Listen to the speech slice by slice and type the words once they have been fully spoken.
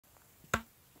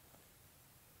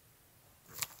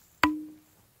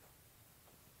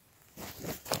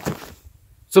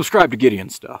Subscribe to Gideon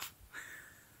Stuff.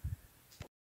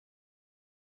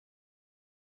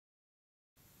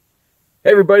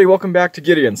 Hey everybody, welcome back to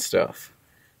Gideon Stuff.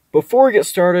 Before we get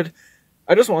started,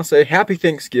 I just want to say Happy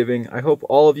Thanksgiving. I hope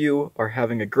all of you are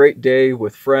having a great day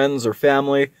with friends or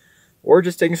family, or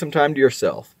just taking some time to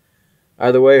yourself.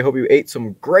 Either way, I hope you ate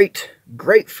some great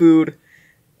food,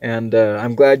 and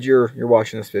I'm glad you're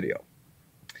watching this video.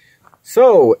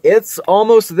 So, it's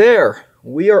almost there.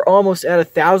 We are almost at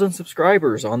 1,000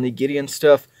 subscribers on the Gideon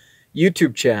Stuff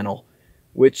YouTube channel,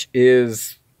 which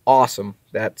is awesome.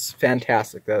 That's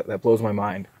fantastic. That blows my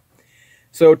mind.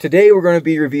 So today we're going to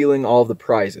be revealing all of the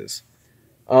prizes.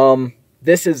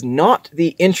 This is not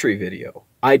the entry video.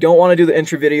 I don't want to do the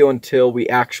entry video until we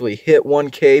actually hit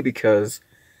 1K because,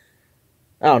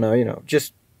 I don't know,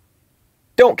 just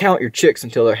don't count your chicks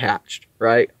until they're hatched,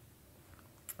 right?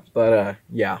 But,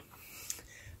 yeah.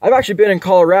 I've actually been in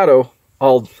Colorado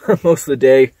most of the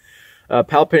day,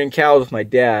 palpating cows with my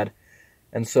dad,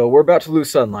 and so we're about to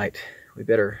lose sunlight. We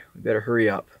better hurry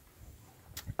up.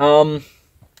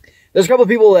 There's a couple of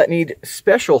people that need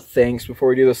special thanks before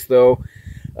we do this, though.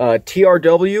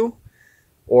 TRW,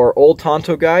 or Old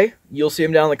Tonto Guy, you'll see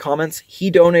him down in the comments. He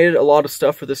donated a lot of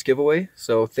stuff for this giveaway,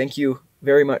 so thank you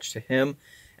very much to him.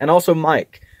 And also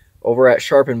Mike, over at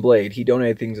Sharp and Blade. He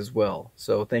donated things as well,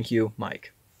 so thank you,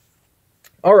 Mike.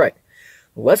 Alright,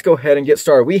 let's go ahead and get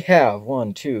started. We have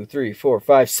 1, 2, 3, 4,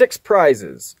 5, 6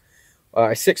 prizes.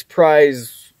 6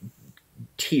 prize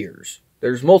tiers.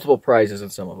 There's multiple prizes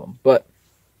in some of them, but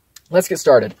let's get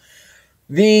started.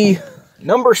 The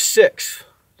number 6,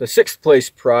 the 6th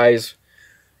place prize,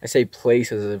 I say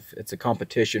place as if it's a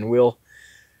competition. We'll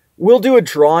do a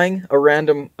drawing, a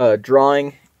random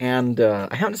drawing, and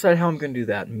I haven't decided how I'm going to do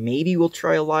that. Maybe we'll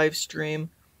try a live stream.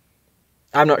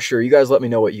 I'm not sure. You guys let me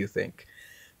know what you think.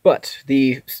 But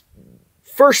the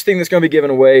first thing that's going to be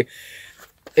given away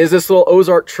is this little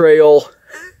Ozark Trail,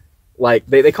 like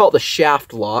they call it the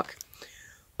shaft lock,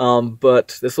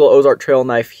 but this little Ozark Trail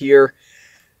knife here.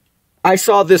 I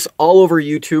saw this all over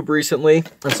YouTube recently,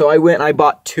 and so I went and I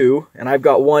bought 2, and I've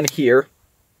got one here.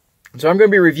 So I'm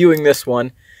going to be reviewing this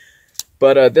one,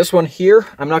 but this one here,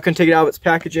 I'm not going to take it out of its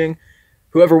packaging.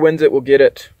 Whoever wins it will get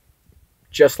it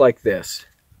just like this.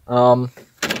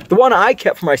 The one I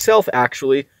kept for myself,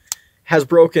 actually, has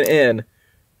broken in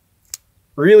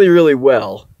really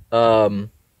well. It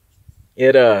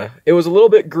was a little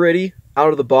bit gritty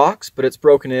out of the box, but it's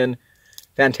broken in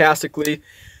fantastically.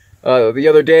 The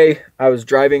other day, I was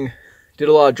driving, did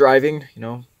a lot of driving,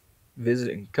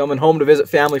 visiting, coming home to visit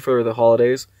family for the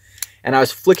holidays, and I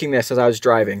was flicking this as I was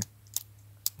driving,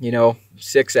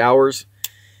 6 hours,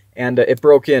 and it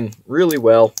broke in really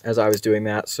well as I was doing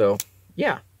that, so,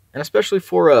 yeah. And especially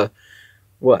for a,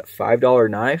 what, $5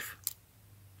 knife?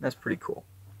 That's pretty cool.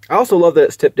 I also love that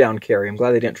it's tip down carry. I'm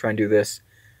glad they didn't try and do this.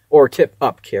 Or tip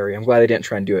up carry. I'm glad they didn't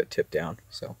try and do it tip down.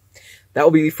 So, that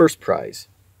will be the first prize.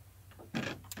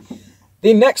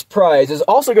 The next prize is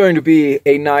also going to be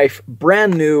a knife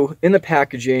brand new in the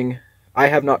packaging. I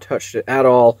have not touched it at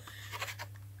all.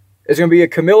 It's going to be a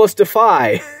Camillus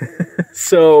Defy.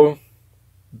 So,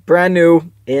 brand new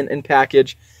in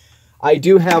package. I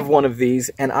do have one of these,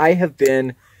 and I've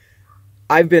been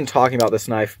talking about this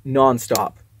knife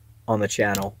nonstop on the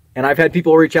channel. And I've had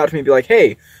people reach out to me and be like,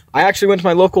 hey, I actually went to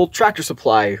my local Tractor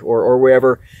Supply or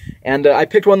wherever, and I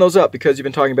picked one of those up because you've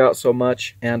been talking about it so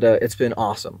much, and it's been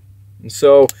awesome. And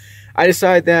so I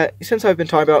decided that since I've been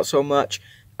talking about it so much,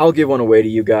 I'll give one away to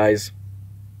you guys.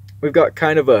 We've got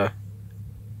kind of a...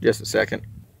 Just a second.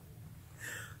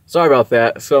 Sorry about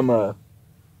that. Some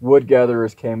wood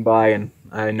gatherers came by, and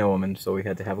I know them, and so we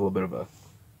had to have a little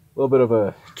bit of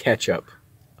a catch up.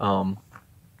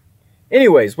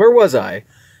 Anyways, where was I?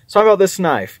 Talking about this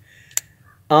knife.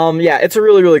 Yeah, it's a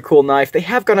really cool knife. They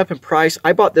have gone up in price.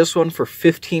 I bought this one for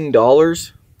 $15,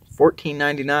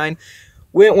 $14.99.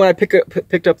 When I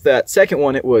picked up that second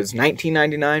one, it was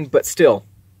 $19.99, but still,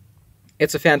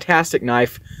 it's a fantastic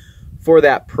knife for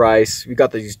that price. We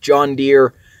got these John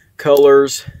Deere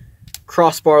colors,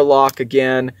 crossbar lock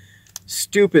again,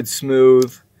 stupid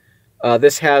smooth.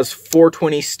 This has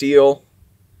 420 steel,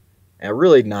 a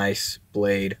really nice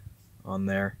blade on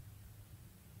there.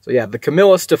 So yeah, the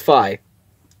Camillus Defy,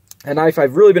 a knife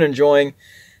I've really been enjoying,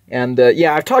 and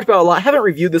yeah, I've talked about it a lot. I haven't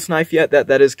reviewed this knife yet.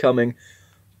 That is coming,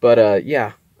 but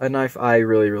yeah, a knife I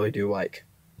really do like,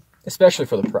 especially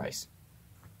for the price.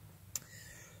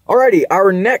 Alrighty,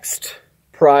 our next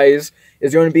prize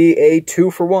is going to be a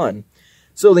 2-for-1.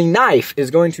 So the knife is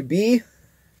going to be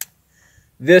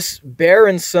this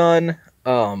Bear & Son,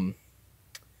 oh,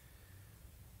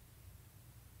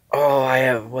 I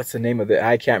what's the name of it?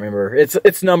 I can't remember.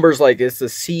 It's numbers like it's a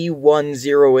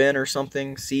C10N or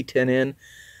something, C10N.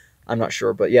 I'm not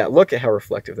sure, but yeah, look at how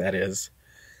reflective that is.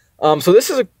 So this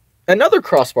is another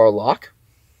crossbar lock.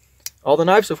 All the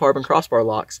knives so far have been crossbar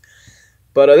locks.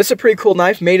 But this is a pretty cool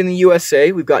knife made in the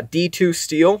USA. We've got D2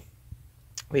 steel.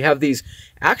 We have these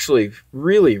actually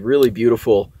really, really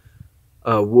beautiful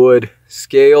wood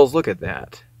scales. Look at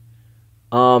that.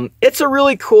 It's a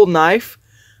really cool knife.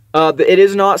 It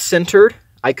is not centered.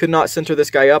 I could not center this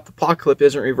guy up. The pocket clip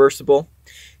isn't reversible.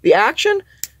 The action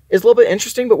is a little bit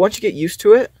interesting, but once you get used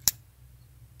to it,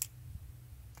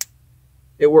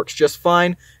 it works just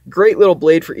fine. Great little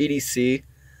blade for EDC.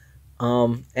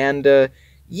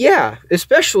 Yeah,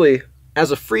 especially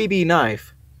as a freebie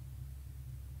knife.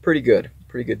 Pretty good.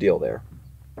 Pretty good deal there.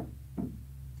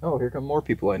 Oh, here come more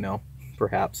people I know.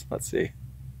 Perhaps. Let's see.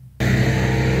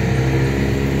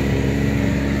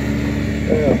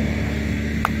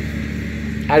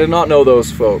 I do not know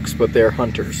those folks, but they're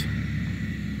hunters.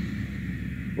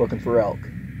 Looking for elk.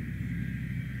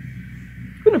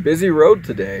 It's been a busy road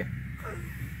today.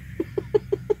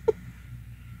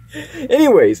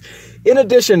 Anyways, in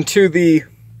addition to the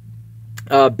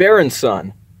Baron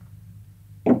Sun,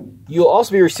 you'll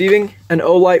also be receiving an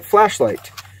Olight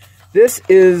flashlight. This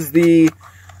is the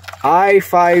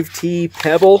I5T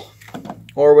Pebble,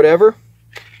 or whatever.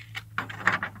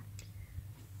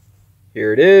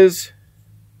 Here it is.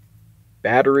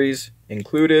 Batteries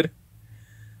included.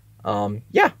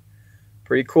 Yeah,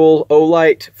 pretty cool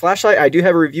Olight flashlight. I do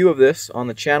have a review of this on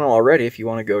the channel already if you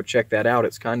want to go check that out.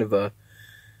 It's kind of a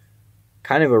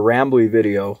rambly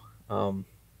video.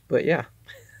 But yeah,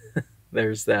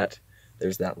 there's that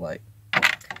light.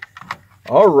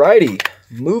 Alrighty,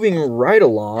 moving right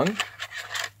along.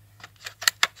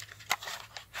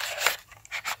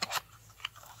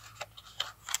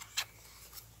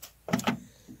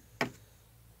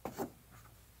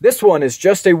 This one is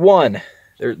just a 1.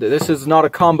 This is not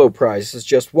a combo prize. This is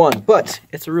just 1, but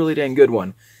it's a really dang good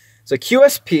one. It's a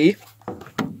QSP,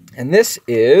 and this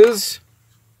is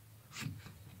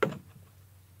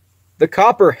the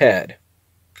Copperhead.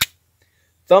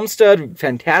 Thumb stud,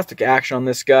 fantastic action on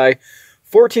this guy.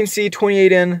 14C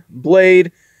 28N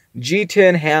blade,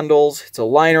 G10 handles. It's a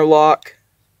liner lock.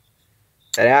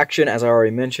 That action, as I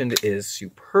already mentioned, is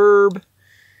superb.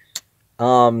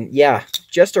 Yeah,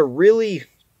 just a really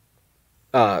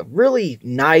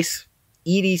nice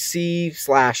EDC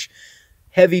slash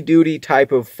heavy duty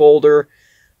type of folder.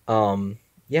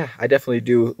 Yeah, I definitely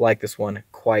do like this one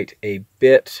quite a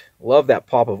bit. Love that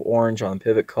pop of orange on the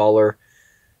pivot collar.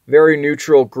 Very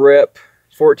neutral grip.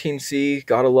 14C,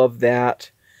 gotta love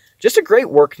that. Just a great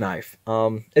work knife.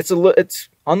 It's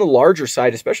on the larger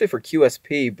side, especially for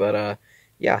QSP, but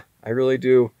yeah, I really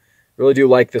do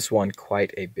like this one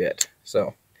quite a bit.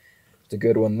 So it's a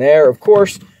good one there. Of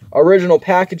course, original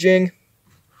packaging.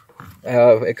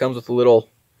 It comes with a little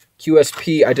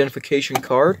QSP identification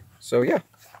card. So yeah,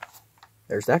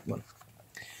 there's that one.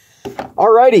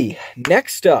 Alrighty,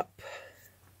 next up.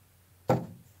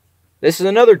 This is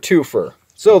another twofer.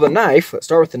 So the knife, let's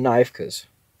start with the knife because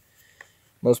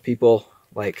most people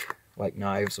like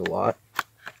knives a lot.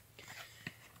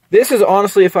 This is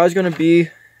honestly, if I was gonna be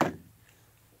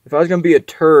a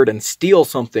turd and steal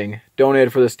something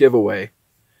donated for this giveaway,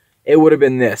 it would have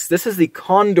been this. This is the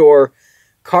Condor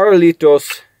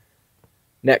Carlitos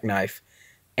neck knife,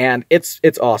 and it's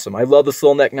awesome. I love this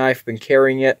little neck knife. Been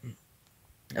carrying it.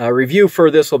 Review for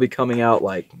this will be coming out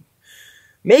like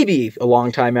maybe a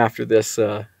long time after this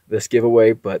this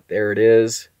giveaway, but there it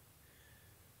is.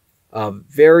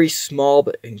 Very small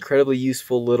but incredibly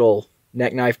useful little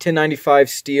neck knife. 1095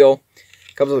 steel.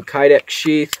 Comes with a Kydex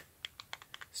sheath.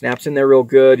 Snaps in there real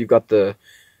good. You've got the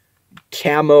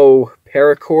camo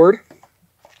paracord.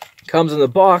 Comes in the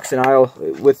box and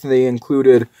with the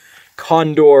included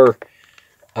Condor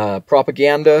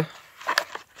propaganda.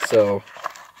 So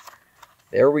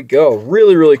there we go.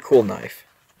 Really, really cool knife.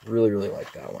 Really, really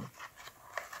like that one.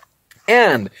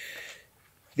 And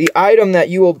the item that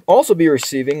you will also be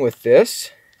receiving with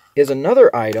this is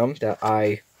another item that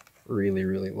I really,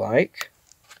 really like.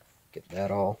 Get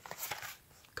that all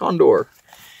Condor.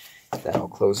 Get that all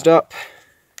closed up.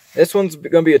 This one's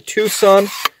going to be a Tucson.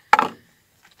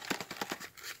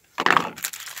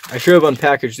 I should have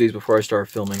unpackaged these before I started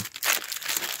filming.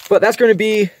 But that's going to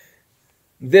be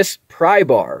this pry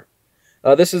bar.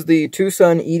 This is the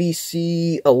Tucson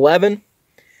EDC 11.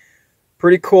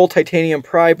 Pretty cool titanium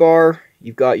pry bar.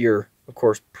 You've got your, of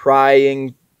course,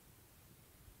 prying,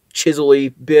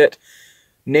 chisel-y bit,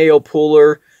 nail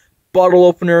puller, bottle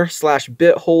opener slash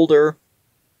bit holder,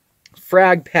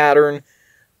 frag pattern.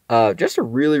 Just a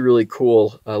really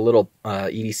cool little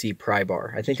EDC pry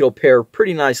bar. I think it'll pair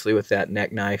pretty nicely with that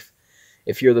neck knife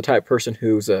if you're the type of person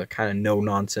who's a kind of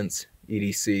no-nonsense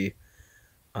EDC.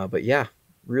 But yeah,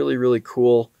 really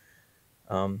cool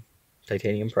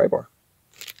titanium pry bar.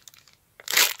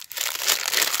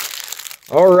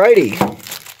 Alrighty.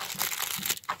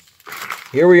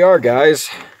 Here we are, guys,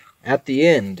 at the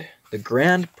end. The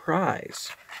grand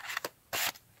prize.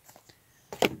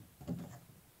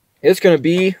 It's going to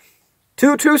be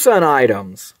 2 TwoSun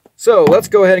items. So let's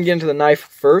go ahead and get into the knife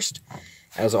first,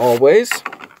 as always.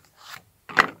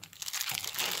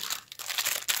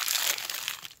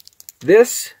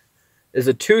 This is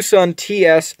a TwoSun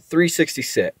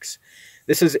TS366.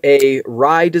 This is a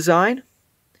Rye design,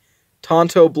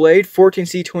 Tonto blade,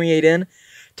 14C28N,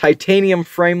 titanium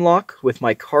frame lock with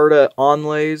micarta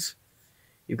onlays.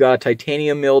 You've got a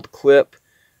titanium milled clip.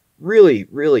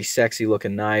 Really sexy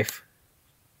looking knife.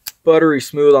 Buttery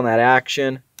smooth on that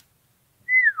action.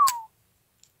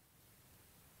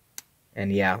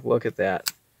 And yeah, look at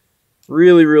that.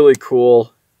 Really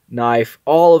cool knife.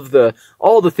 All the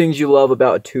things you love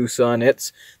about a TwoSun.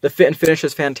 It's the fit and finish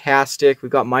is fantastic. We've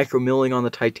got micro milling on the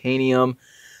titanium.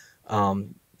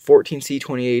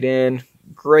 14C28N.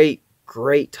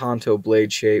 Great Tonto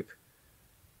blade shape.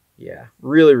 Yeah,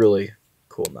 really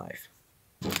cool knife.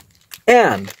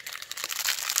 And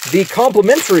the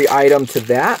complementary item to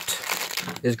that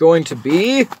is going to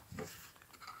be,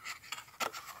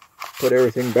 put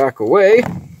everything back away,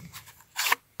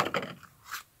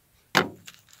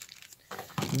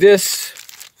 this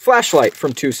flashlight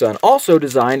from TwoSun, also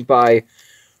designed by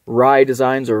Rye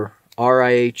Designs, or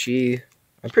R-I-H-E.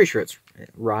 I'm pretty sure it's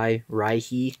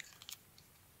Raihe.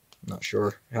 I'm not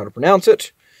sure how to pronounce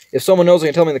it. If someone knows, they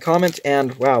can tell me in the comments.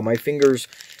 And wow, my fingers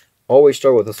always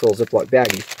struggle with this little Ziploc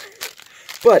baggie.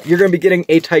 But you're going to be getting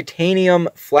a titanium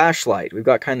flashlight. We've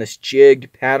got kind of this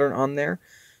jigged pattern on there.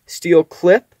 Steel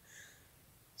clip.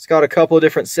 It's got a couple of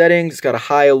different settings. It's got a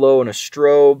high, a low, and a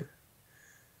strobe.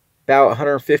 About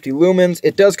 150 lumens.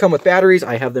 It does come with batteries.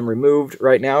 I have them removed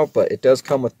right now, but it does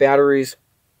come with batteries.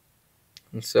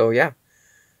 And so, yeah.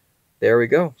 There we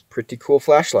go. Pretty cool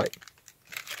flashlight.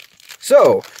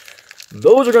 So,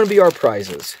 those are going to be our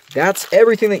prizes. That's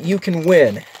everything that you can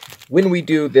win when we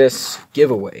do this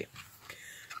giveaway.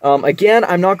 Again,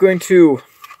 I'm not going to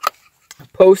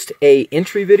post a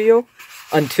entry video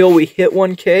until we hit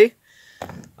 1K.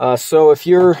 So if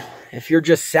you're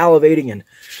just salivating and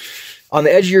on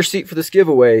the edge of your seat for this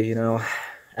giveaway, you know,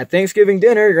 at Thanksgiving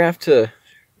dinner, you're going to have to,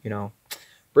 you know,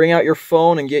 bring out your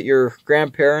phone and get your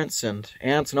grandparents and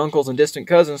aunts and uncles and distant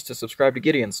cousins to subscribe to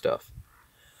Gideon Stuff.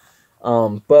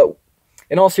 But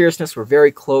in all seriousness, we're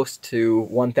very close to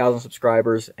 1,000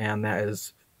 subscribers, and that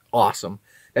is awesome.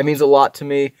 That means a lot to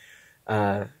me.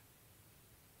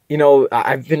 You know,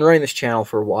 I've been running this channel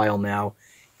for a while now,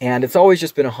 and it's always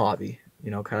just been a hobby.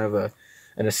 You know, kind of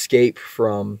an escape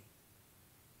from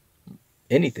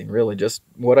anything, really. Just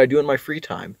what I do in my free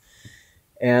time.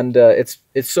 And it's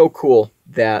so cool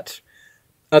that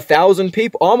 1,000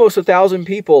 people, almost 1,000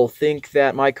 people, think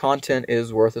that my content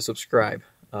is worth a subscribe.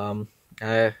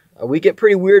 We get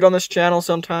pretty weird on this channel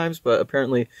sometimes, but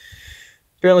apparently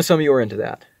some of you are into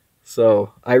that.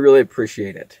 So I really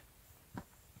appreciate it.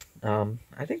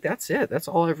 I think that's it. That's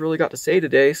all I've really got to say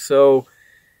today. So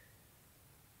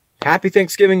happy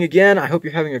Thanksgiving again. I hope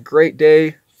you're having a great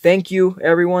day. Thank you,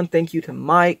 everyone. Thank you to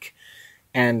Mike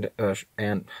and I was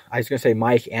going to say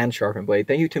Mike and Sharpen Blade.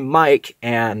 Thank you to Mike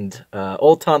and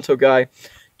Old Tonto Guy.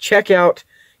 Check out,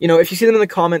 you know, if you see them in the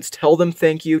comments, tell them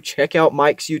thank you. Check out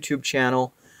Mike's YouTube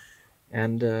channel.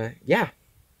 And yeah,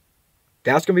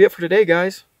 that's going to be it for today,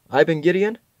 guys. I've been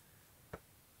Gideon.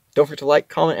 Don't forget to like,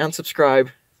 comment, and subscribe.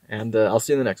 And I'll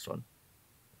see you in the next one.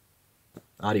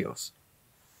 Adios.